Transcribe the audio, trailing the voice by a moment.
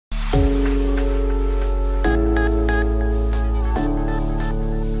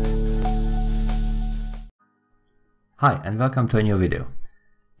Hi and welcome to a new video.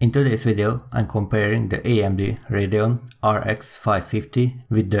 In today's video I'm comparing the AMD Radeon RX 550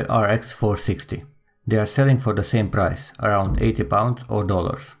 with the RX 460. They are selling for the same price, around £80 or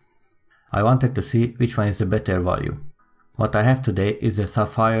dollars. I wanted to see which one is the better value. What I have today is the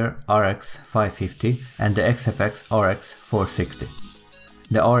Sapphire RX 550 and the XFX RX 460.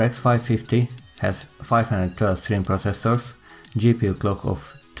 The RX 550 has 512 stream processors, GPU clock of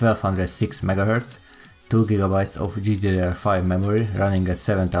 1206 MHz, 2 GB of GDDR5 memory running at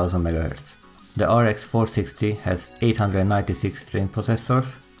 7000 MHz. The RX 460 has 896 stream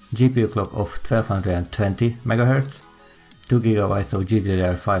processors, GPU clock of 1220 MHz, 2 GB of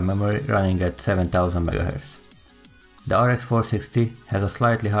GDDR5 memory running at 7000 MHz. The RX 460 has a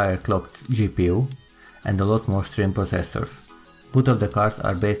slightly higher clocked GPU and a lot more stream processors. Both of the cards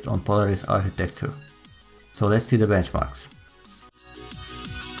are based on Polaris architecture. So let's see the benchmarks.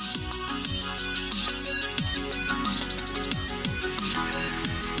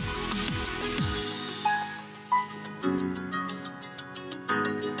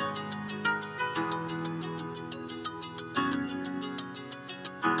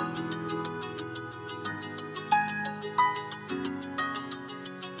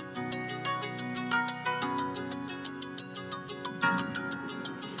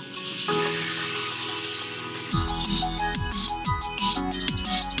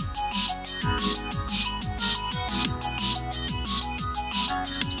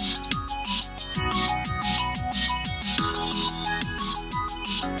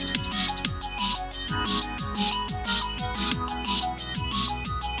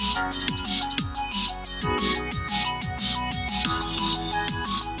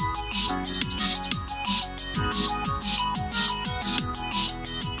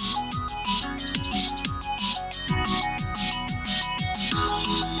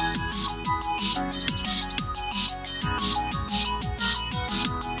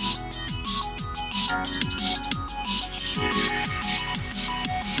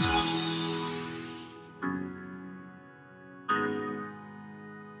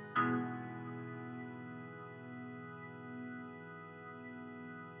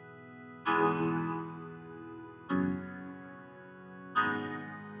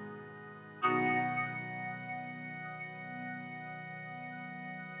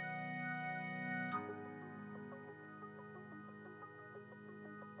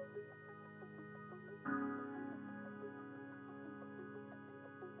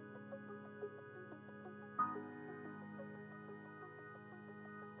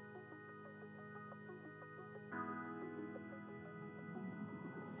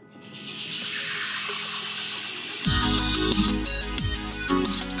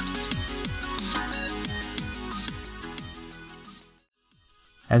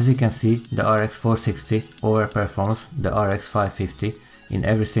 As we can see, the RX 460 overperforms the RX 550 in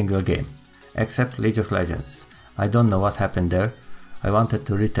every single game, except League of Legends. I don't know what happened there. I wanted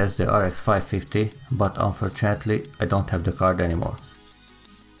to retest the RX 550, but unfortunately I don't have the card anymore.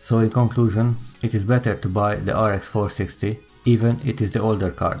 So in conclusion, it is better to buy the RX 460, even it is the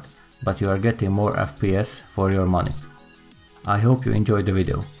older card, but you are getting more FPS for your money. I hope you enjoyed the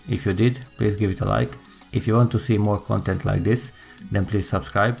video. If you did, please give it a like. If you want to see more content like this, then please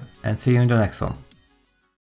subscribe and see you in the next one.